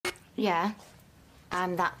Yeah.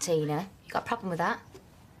 I'm that Tina. You got a problem with that?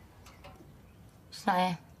 She's not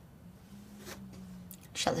here.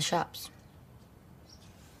 Shut the shops.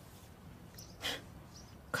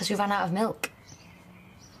 Because we ran out of milk.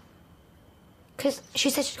 Because she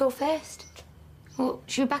said she'd go first. Well,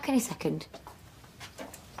 she'll be back any second.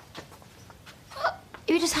 What?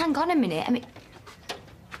 You just hang on a minute. I mean...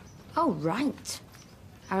 Oh, right.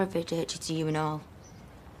 I referred to you and all.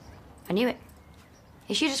 I knew it.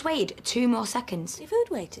 If she just waited 2 more seconds. If who'd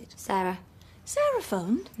waited? Sarah. Sarah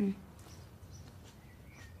phoned?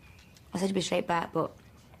 I said to be straight back, but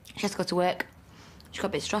she has to go to work. She got a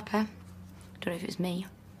bit stropper. Don't know if it was me.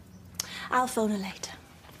 I'll phone her later.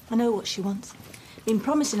 I know what she wants. Been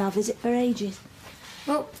promising I'll visit for ages.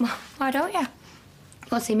 Well, why don't you? You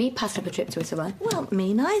want to see me pass up a trip to Italy? Well,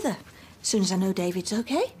 me neither. As soon as I know David's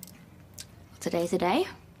okay. Today's the day.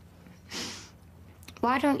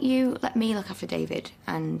 Why don't you let me look after David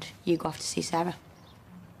and you go off to see Sarah?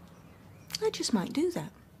 I just might do that.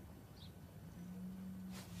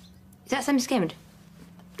 Is that semi-skimmed?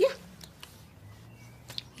 Yeah.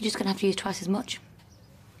 You're just going to have to use twice as much.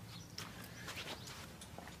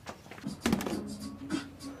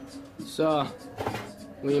 So,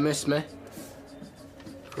 will you miss me?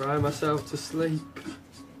 Cry myself to sleep.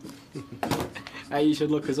 Hey, you should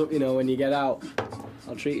look us up, you know, when you get out.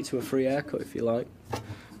 I'll treat you to a free haircut if you like.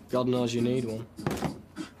 God knows you need one.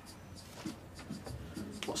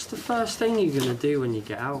 What's the first thing you're gonna do when you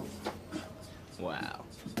get out? Well,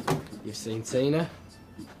 you've seen Tina?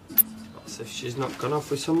 That's if she's not gone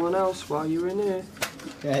off with someone else while you're in here.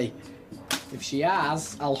 Hey, if she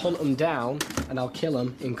has, I'll hunt them down and I'll kill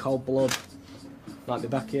them in cold blood. Might be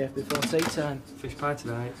back here before tea time. Fish pie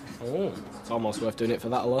tonight. Oh, it's almost worth doing it for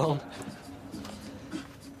that alone.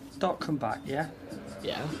 Don't come back, yeah?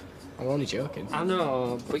 Yeah, I'm only joking. I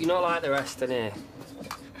know, but you're not like the rest in here.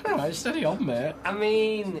 Alright, steady on, mate. I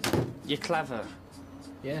mean, you're clever.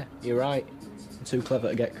 Yeah, you're right. I'm too clever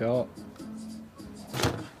to get caught.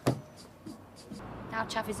 How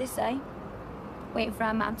chaff is this, eh? Waiting for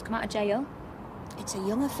our man to come out of jail? It's a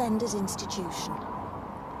young offenders institution.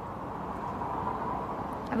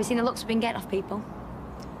 Have you seen the looks we've been getting off people?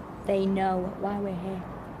 They know why we're here.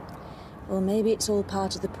 Or maybe it's all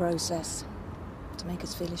part of the process, to make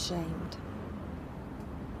us feel ashamed.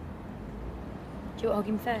 Do you want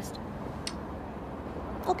to hug him first?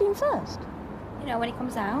 Hug him first? You know, when he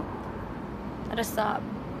comes out. I just thought,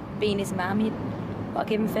 being his mum, you'd want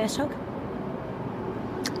to give him first hug.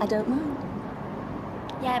 I don't mind.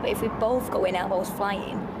 Yeah, but if we both go in elbows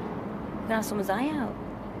flying, we're gonna have someone's eye out.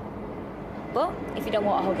 But if you don't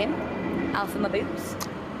want to hug him, I'll fill my boots.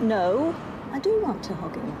 No, I do want to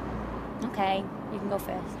hug him. Okay, you can go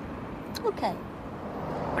first. Okay.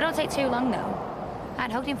 But don't take too long, though. I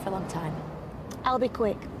hadn't hugged him for a long time. I'll be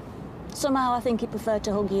quick. Somehow I think he preferred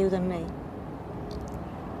to hug you than me.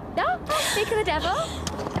 No, speak of the devil.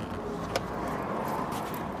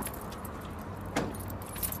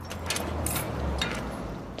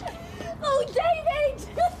 Oh, David!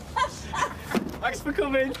 Thanks for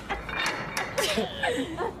coming.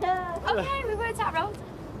 Okay, we worked out road.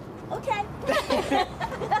 Okay.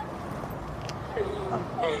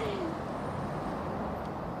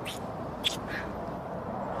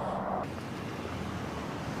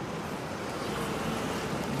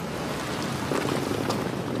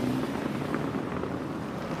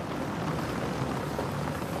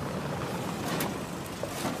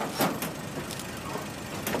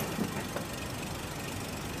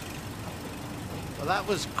 Well, that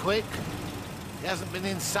was quick. He hasn't been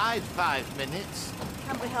inside 5 minutes.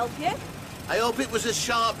 Can't we help you? I hope it was a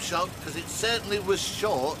sharp shot, because it certainly was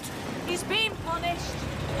short. He's being punished.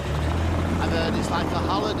 I've heard it's like a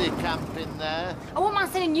holiday camp in there. I won't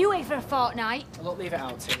mind sending you away for a fortnight. I don't leave it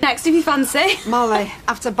out to you. Next, if you fancy. Molly,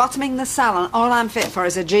 after bottoming the salon, all I'm fit for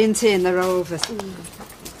is a G&T in the Rovers.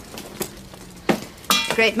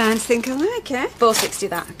 Great minds think alike, eh? 460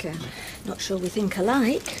 that. Okay. Not sure we think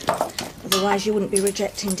alike. Otherwise you wouldn't be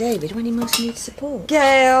rejecting David when he most needs support.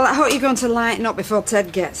 Gail, I hope you're going to lighten up before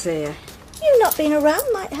Ted gets here. You not being around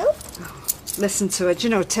might help. Listen to her. Do you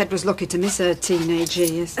know Ted was lucky to miss her teenage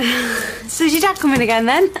years? So is your dad coming again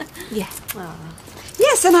then? Yeah.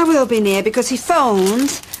 Yes, and I will be near because he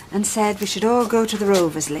phoned and said we should all go to the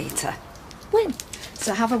Rovers later. When?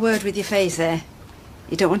 So have a word with your face there.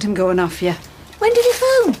 You don't want him going off you. When did he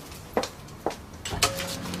phone?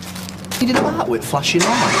 You did that with flashing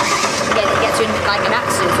lights. Again, it gets you in like an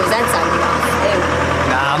accident, so then sounding off.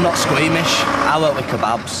 Nah, I'm not squeamish. I work with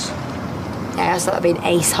kebabs. Yeah, I just thought that'd be an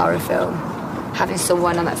ace horror film. Having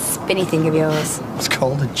someone on that spinny thing of yours. It's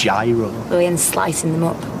called a gyro. Really, and slicing them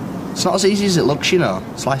up. It's not as easy as it looks, you know,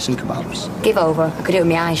 slicing kebabs. Give over. I could do it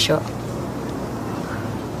with my eyes shut.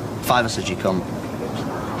 Fiver said you come.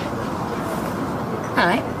 All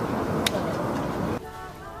right.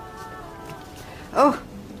 Oh,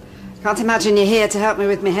 can't imagine you're here to help me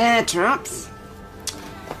with my hair traps.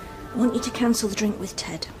 I want you to cancel the drink with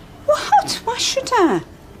Ted. What? Why should I?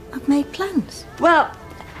 I've made plans. Well,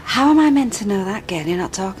 how am I meant to know that, girl? You're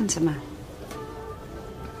not talking to me.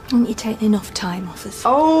 Haven't you taken enough time off us?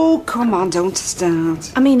 Oh, come on, don't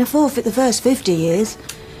start. I mean, I forfeit the first 50 years.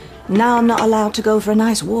 Now I'm not allowed to go for a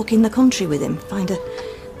nice walk in the country with him. Find a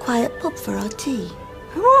quiet pub for our tea.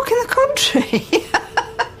 A walk in the country?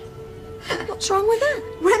 What's wrong with that?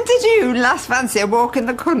 When did you last fancy a walk in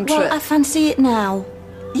the country? Well, I fancy it now.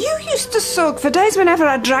 You used to sulk for days whenever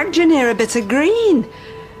I dragged you near a bit of green.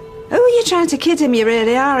 Who are you trying to kid him? You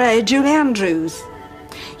really are, eh? Julie Andrews?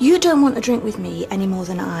 You don't want to drink with me any more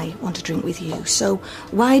than I want to drink with you, so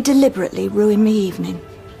why deliberately ruin my evening?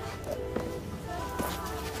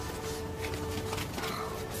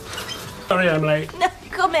 Sorry I'm late. No,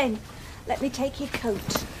 come in. Let me take your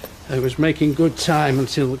coat. I was making good time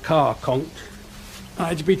until the car conked. I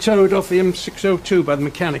had to be towed off the M602 by the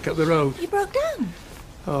mechanic up the road. You broke down?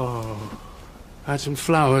 Oh, I had some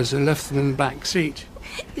flowers and left them in the back seat.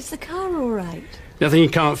 Is the car all right? Nothing you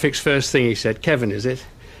can't fix first thing, he said. Kevin, is it?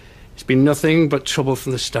 It's been nothing but trouble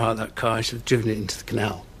from the start, that car. I should have driven it into the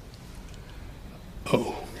canal.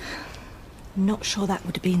 Oh. I'm not sure that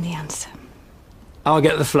would have been the answer. I'll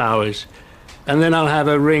get the flowers, and then I'll have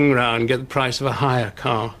a ring round, get the price of a hire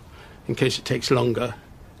car, in case it takes longer.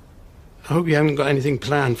 I hope you haven't got anything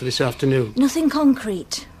planned for this afternoon. Nothing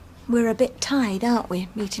concrete. We're a bit tied, aren't we,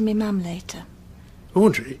 meeting my mum later?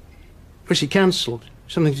 Audrey? Was she cancelled?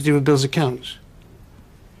 Something to do with Bill's accounts?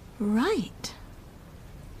 Right.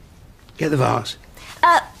 Get the vase.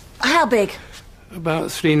 How big? About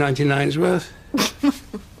 $3.99's worth.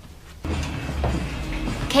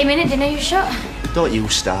 Came in at dinner, you shut? Don't you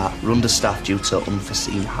start. We're understaffed due to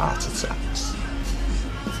unforeseen heart attacks.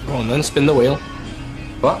 Go on then, spin the wheel.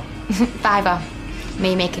 What? Fiver.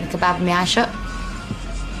 Me making a kebab with my eyes shut.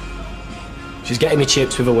 She's getting me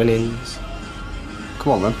chips with her winnings.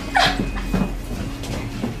 Come on then.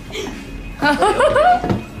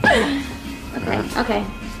 Okay.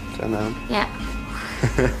 Turn round. Yeah.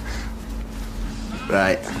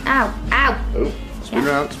 Right. Ow. Ow. Oh, spin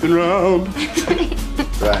round, spin round.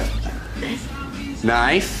 Right.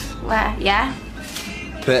 Knife. Where? Yeah?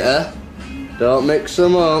 Pitter. Don't mix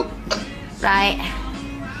them up. Right.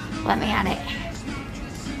 Let me at it.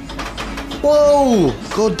 Whoa!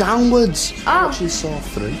 Go downwards. Oh. She saw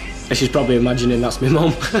through. She's probably imagining that's my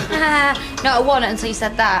mum. No, I wasn't until you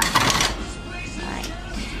said that.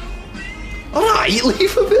 Alright,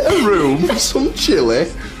 leave a bit of room for some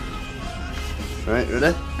chilli. Right, ready?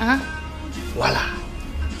 Uh-huh. Voila.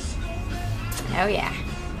 Oh, yeah.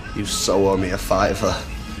 You so owe me a fiver.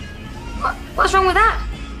 What's wrong with that?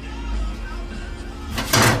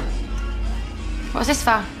 What's this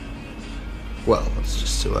for? Well, it's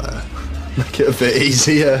just to make it a bit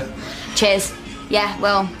easier. Cheers. Yeah,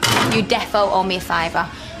 well, you defo owe me a fiver.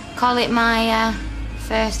 Call it my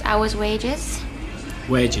first hour's wages.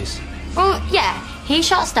 Wages. Well, yeah, he's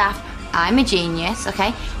short staff. I'm a genius,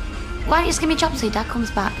 okay? Why don't you just give me a job until your dad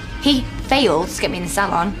comes back? He failed to get me in the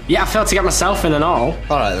salon. Yeah, I failed to get myself in and all.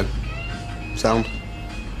 Alright then. Sound.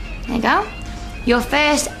 There you go. Your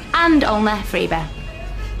first and only freebie.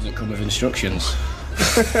 Doesn't come with instructions.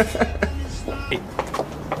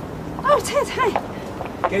 Oh, Ted,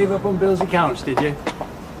 hi. Gave up on Bill's accounts, did you?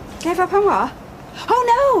 Gave up on what?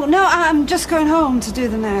 Oh, no, I'm just going home to do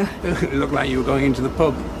them now. It looked like you were going into the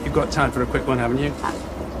pub. You've got time for a quick one, haven't you?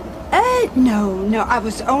 No, I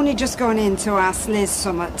was only just going in to ask Liz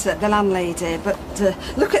somewhat, the landlady, but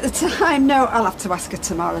look at the time. No, I'll have to ask her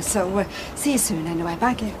tomorrow, so see you soon anyway.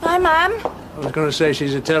 Bye, girl. Bye, Mum. I was going to say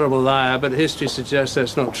she's a terrible liar, but history suggests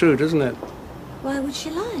that's not true, doesn't it? Why would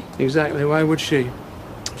she lie? Exactly, why would she?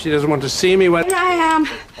 She doesn't want to see me when... Here I am.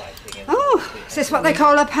 Oh, is this what they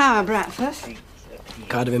call a power breakfast?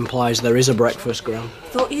 Kind of implies there is a breakfast, Gran.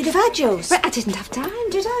 Thought you'd have had yours. But I didn't have time,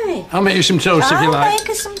 did I? I'll make you some toast if you I'll like. make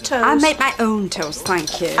her some toast. I'll make my own toast,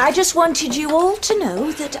 thank you. I just wanted you all to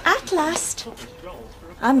know that at last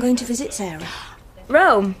I'm going to visit Sarah.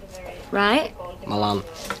 Rome. Right. Milan.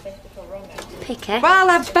 Picky. Well,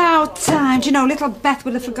 about time. Do you know, little Beth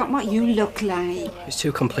would have forgotten what you look like. It's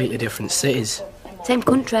two completely different cities. Same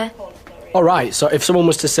country. All right, so if someone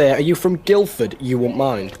was to say, are you from Guildford, you wouldn't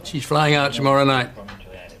mind. She's flying out tomorrow night.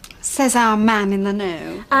 Says our man in the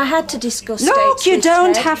know. I had to discuss Look, dates you with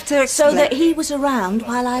don't Ted have to so explain. that he was around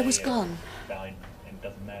while I was gone.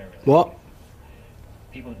 What?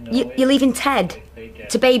 You're leaving Ted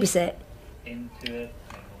to babysit?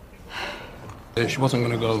 She wasn't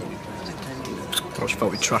going to go. Well, she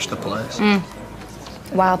thought we trashed the place.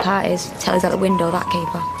 Wild parties. Telly's out the window, that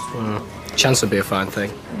keeper. Chance would be a fine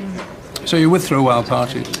thing. So you would throw wild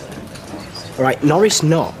parties? All right, Norris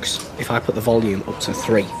knocks if I put the volume up to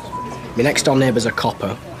 3. My next door neighbour's a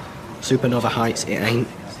copper. Supernova Heights, it ain't.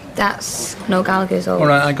 That's no Gallagher's old. All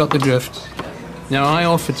right, I got the drift. Now, I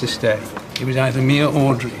offered to stay. It was either me or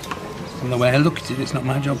Audrey. From the way I look at it, it's not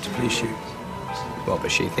my job to please you. Well,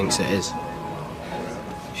 but she thinks it is.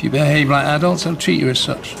 If you behave like adults, I'll treat you as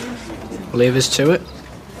such. Leave us to it.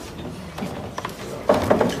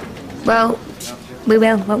 Well, we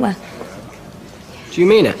will, won't we? Do you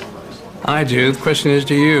mean it? I do. The question is,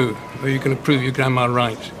 do you? Or are you going to prove your grandma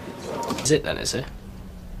right? Is it then, is it?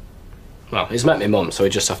 Well, he's met me mum, so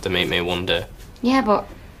he'd just have to meet me one day. Yeah, but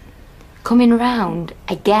coming round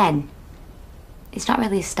again, it's not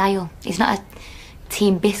really his style. He's not a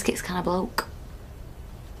Team Biscuits kind of bloke.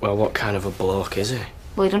 Well, what kind of a bloke is he?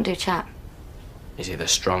 Well, he don't do chat. Is he the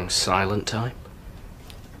strong, silent type?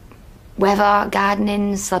 Weather,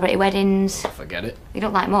 gardening, celebrity weddings. Forget it. You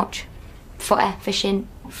don't like much. Footy, fishing.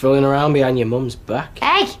 Fooling around behind your mum's back.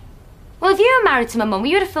 Hey! Well, if you were married to my mum,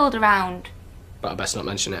 you would have fooled around. But I best not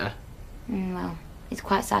mention it, eh? Well, it's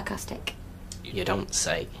quite sarcastic. You don't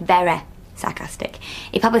say. Very sarcastic.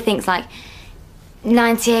 He probably thinks like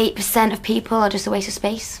 98% of people are just a waste of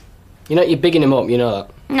space. You know, you're bigging him up, you know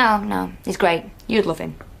that. No, he's great. You'd love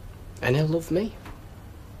him. And he'll love me.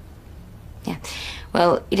 Yeah.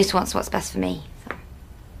 Well, he just wants what's best for me. So.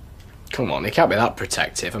 Come on, he can't be that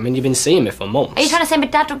protective. I mean, you've been seeing me for months. Are you trying to say my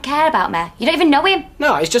dad don't care about me? You don't even know him?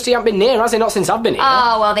 No, it's just he hasn't been near, has he? Not since I've been here.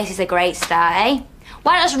 Oh, well, this is a great start, eh?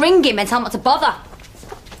 Why don't I just ring him and tell him not to bother?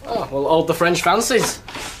 Oh, well, hold the French fancies.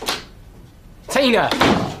 Tina!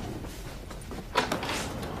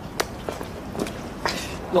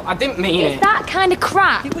 Look, I didn't mean it. That kind of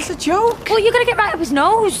crap. It was a joke. Well, you're going to get right up his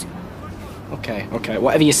nose. Okay,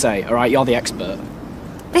 whatever you say, all right? You're the expert.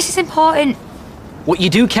 This is important. What you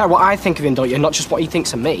do care what I think of him, don't you? Not just what he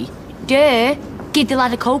thinks of me. Duh. Give the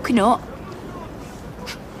lad a coconut.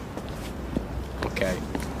 Okay,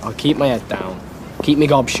 I'll keep my head down, keep my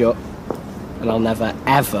gob shut, and I'll never,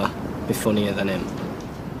 ever be funnier than him.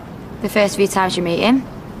 The first few times you meet him?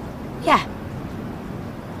 Yeah.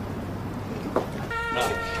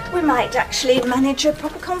 We might actually manage a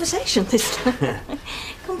proper conversation this time.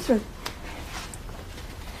 Come through.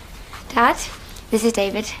 Dad, this is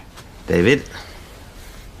David. David?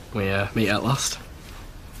 We meet at last.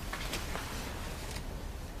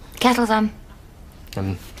 Kettle's on.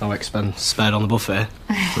 And no expense spared on the buffet.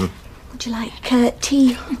 Would you like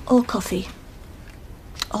tea or coffee?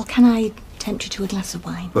 Or can I tempt you to a glass of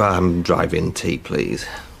wine? Well, I'm driving tea, please.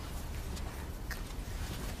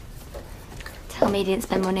 Tell me he didn't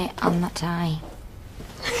spend money on that tie.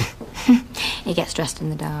 He gets dressed in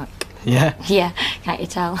the dark. Yeah? Yeah, can't you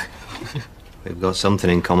tell? We've got something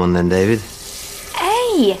in common then, David.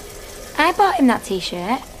 Hey! I bought him that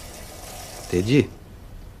t-shirt. Did you?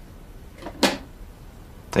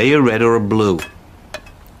 Are you a red or a blue?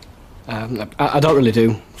 I don't really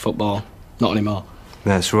do football. Not anymore.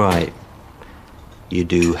 That's right. You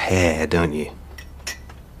do hair, don't you?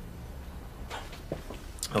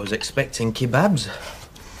 I was expecting kebabs.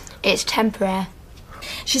 It's temporary.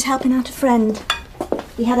 She's helping out a friend.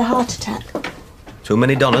 He had a heart attack. Too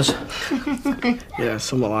many donners? Yeah,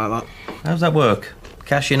 something like that. How's that work?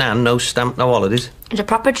 Cash in hand, no stamp, no holidays? It's a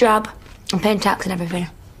proper job. I'm paying tax and everything.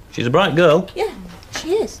 She's a bright girl. Yeah,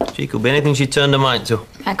 she is. She could be anything she turned her mind to.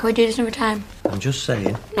 And can we do this another time? I'm just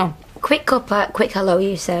saying. No. Quick cuppa, quick hello,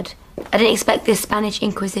 you said. I didn't expect this Spanish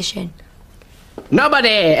Inquisition. Nobody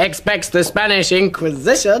expects the Spanish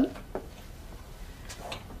Inquisition.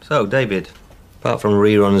 So, David, apart from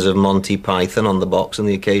reruns of Monty Python on the box and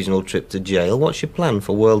the occasional trip to jail, what's your plan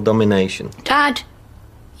for world domination? Dad,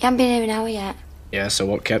 you haven't been here an hour yet. Yeah, so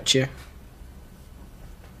what kept you?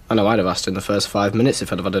 I know I'd have asked in the first 5 minutes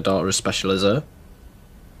if I'd have had a daughter as special as her.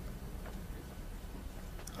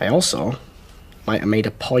 I also might have made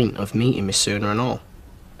a point of meeting me sooner and all.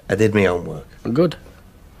 I did my homework. Good.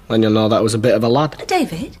 Then you'll know that was a bit of a lad.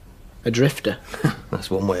 David? A drifter.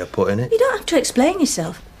 That's one way of putting it. You don't have to explain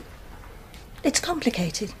yourself. It's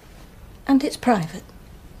complicated. And it's private.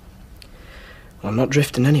 I'm not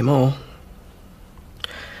drifting anymore.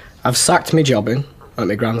 I've sacked me jobbing at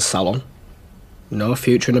my grand salon. No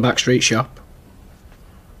future in a backstreet shop.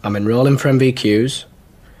 I'm enrolling for MVQs,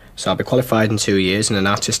 so I'll be qualified in 2 years and an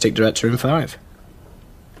artistic director in 5.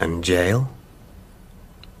 And jail?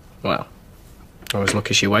 Well, I was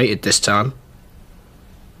lucky she waited this time.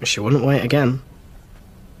 She wouldn't wait again.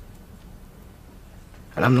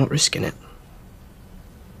 And I'm not risking it.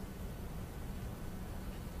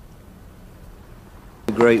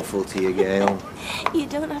 Grateful to you, Gail. You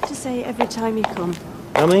don't have to say it every time you come.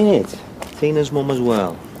 I mean it. Tina's mum as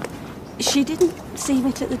well. She didn't seem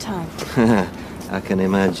it at the time. I can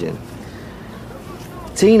imagine.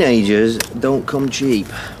 Teenagers don't come cheap.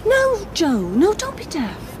 No, Joe, no, don't be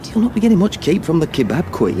daft. You'll not be getting much keep from the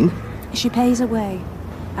kebab queen. She pays her way,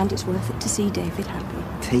 and it's worth it to see David happy.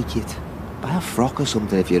 Take it. Buy a frock or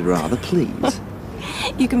something if you'd rather, please.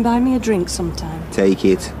 You can buy me a drink sometime. Take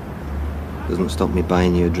it. Doesn't stop me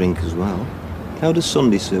buying you a drink as well. How does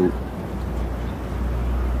Sunday suit?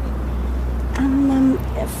 I'm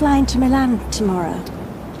flying to Milan tomorrow.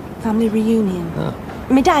 Family reunion. Ah.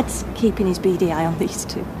 My dad's keeping his beady eye on these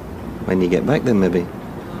two. When you get back then, maybe?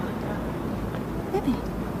 Maybe.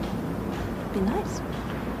 Be nice.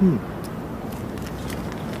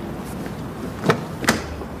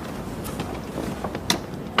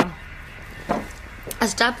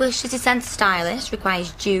 Established city centre stylist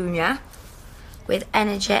requires junior with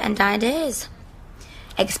energy and ideas.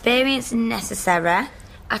 Experience necessary,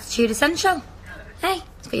 attitude essential. Hey,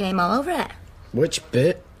 it's got your name all over it. Which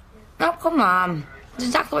bit? Oh, come on. That's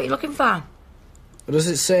exactly what you're looking for. Or does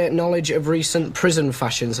it say knowledge of recent prison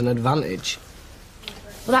fashions an advantage?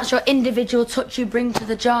 Well, that's your individual touch you bring to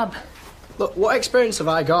the job. Look, what experience have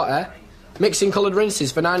I got, eh? Mixing coloured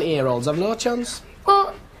rinses for 90-year-olds, I've no chance.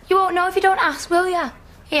 Well, you won't know if you don't ask, will you?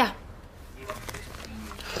 Here.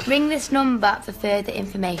 Ring this number for further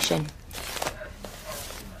information.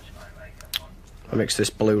 I mixed this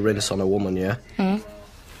blue rinse on a woman, yeah?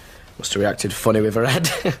 Must have reacted funny with her head.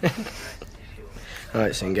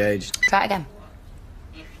 Right, it's engaged. Try it again.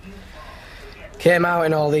 Came out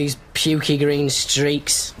in all these pukey green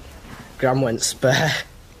streaks. Gran went spare.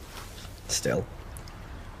 Still.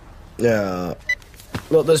 Yeah.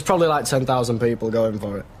 Look, there's probably like 10,000 people going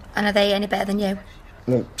for it. And are they any better than you?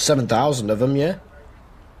 Well, 7,000 of them, yeah.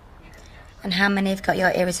 And how many have got your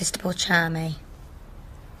irresistible charm, eh?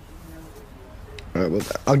 Right, well,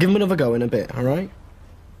 I'll give them another go in a bit, all right?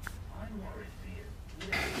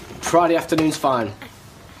 Friday afternoon's fine.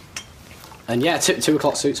 And yeah, 2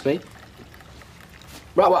 o'clock suits me.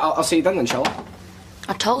 Right, well, I'll see you then, shall I?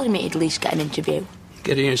 I told him he'd at least get an interview.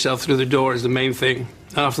 Getting yourself through the door is the main thing.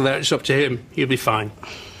 After that, it's up to him. He'll be fine.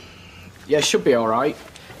 Yeah, should be all right.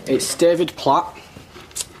 It's David Platt.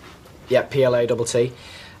 Yeah, P-L-A-T-T.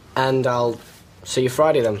 And I'll see you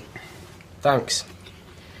Friday then. Thanks.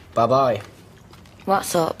 Bye-bye.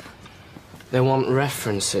 What's up? They want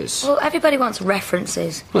references. Well, everybody wants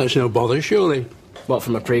references. Well, it's no bother, surely. What,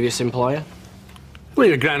 from a previous employer? Well,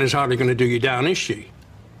 your gran is hardly going to do you down, is she?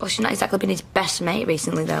 Well, she's not exactly been his best mate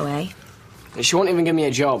recently, though, eh? She won't even give me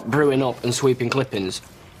a job brewing up and sweeping clippings.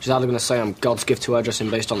 She's either going to say I'm God's gift to hairdressing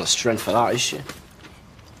based on the strength of that, is she?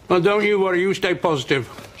 Well, don't you worry. You stay positive.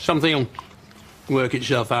 Something will work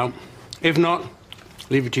itself out. If not,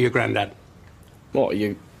 leave it to your granddad. What, are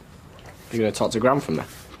you going to talk to Gran from there?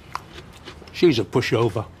 She's a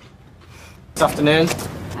pushover. This afternoon.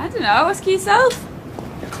 I don't know, ask yourself.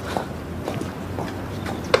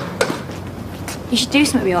 You should do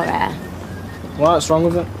something with your hair. What's wrong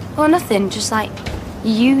with it? Well, nothing. Just, like,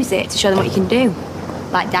 use it to show them what you can do.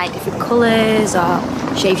 Like, dye it different colours or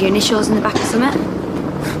shave your initials in the back of something.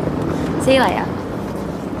 See you later.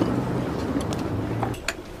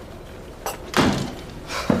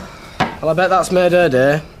 Well, I bet that's made her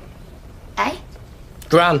day. Eh?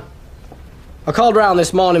 Gran. I called round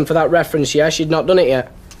this morning for that reference, yeah? She'd not done it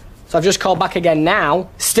yet. So I've just called back again now,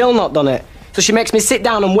 still not done it. So she makes me sit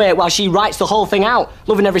down and wait while she writes the whole thing out.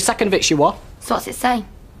 Loving every second of it, she was. So what's it say?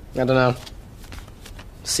 I don't know.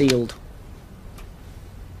 Sealed.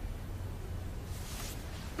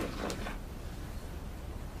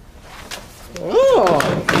 Oh!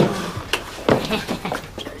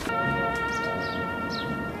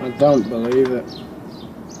 I don't believe it.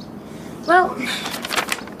 Well,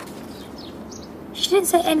 she didn't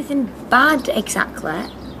say anything bad exactly.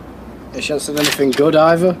 She hasn't said anything good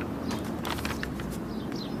either.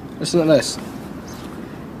 Listen to this.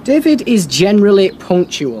 David is generally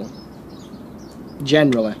punctual.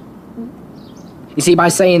 Generally. You see, by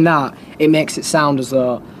saying that, it makes it sound as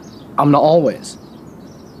though I'm not always.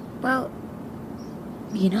 Well,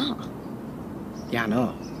 you're not. Yeah, I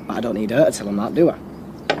know. But I don't need her to tell him that, do I?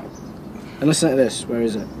 And listen to this. Where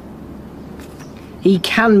is it? He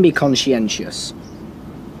can be conscientious.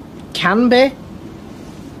 Can be?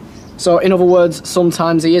 So, in other words,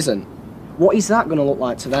 sometimes he isn't. What is that going to look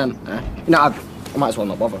like to them, eh? You know, I might as well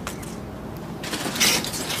not bother.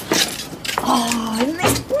 Oh, isn't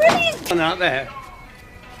this brilliant? And out there.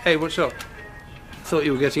 Hey, what's up? Thought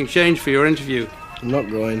you were getting changed for your interview. I'm not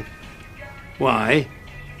going. Why?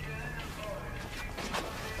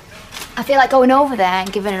 I feel like going over there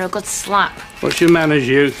and giving her a good slap. What's your manners,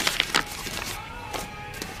 you?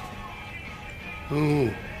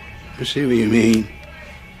 Oh, I see what you mean.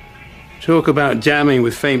 Talk about damning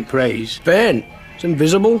with faint praise. Faint? It's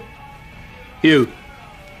invisible. You,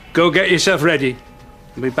 go get yourself ready.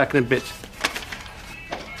 I'll be back in a bit.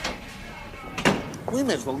 We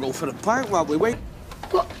may as well go for the park while we wait.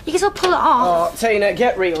 What? You can still pull it off. Oh, Tina,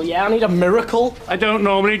 get real, yeah? I need a miracle. I don't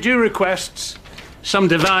normally do requests. Some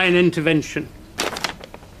divine intervention.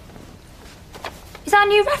 Is that a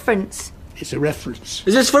new reference? It's a reference.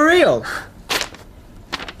 Is this for real?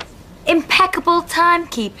 Impeccable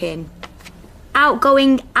timekeeping.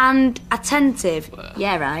 Outgoing and attentive.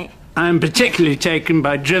 Yeah, right. I'm particularly taken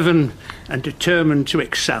by driven and determined to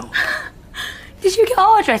excel. Did you get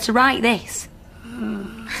Audrey to write this?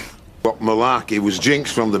 What malarkey was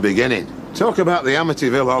jinxed from the beginning. Talk about the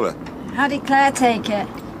Amityville horror. How did Claire take it?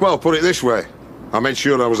 Well, put it this way. I made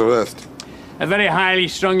sure I was unearthed. A very highly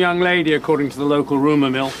strung young lady, according to the local rumour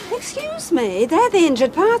mill. Excuse me, they're the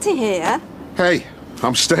injured party here. Hey,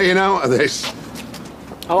 I'm staying out of this.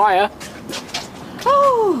 How are ya?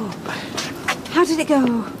 Oh, how did it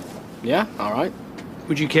go? Yeah, all right.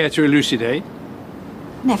 Would you care to elucidate?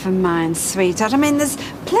 Never mind, sweetheart. I mean, there's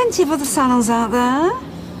plenty of other salons out there.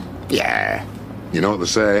 Yeah. You know what they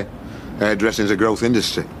say. Hairdressing's a growth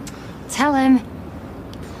industry. Tell him.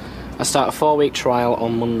 I start a 4-week trial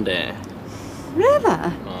on Monday.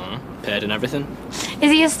 Really? Paid and everything.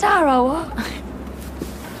 Is he a star or what?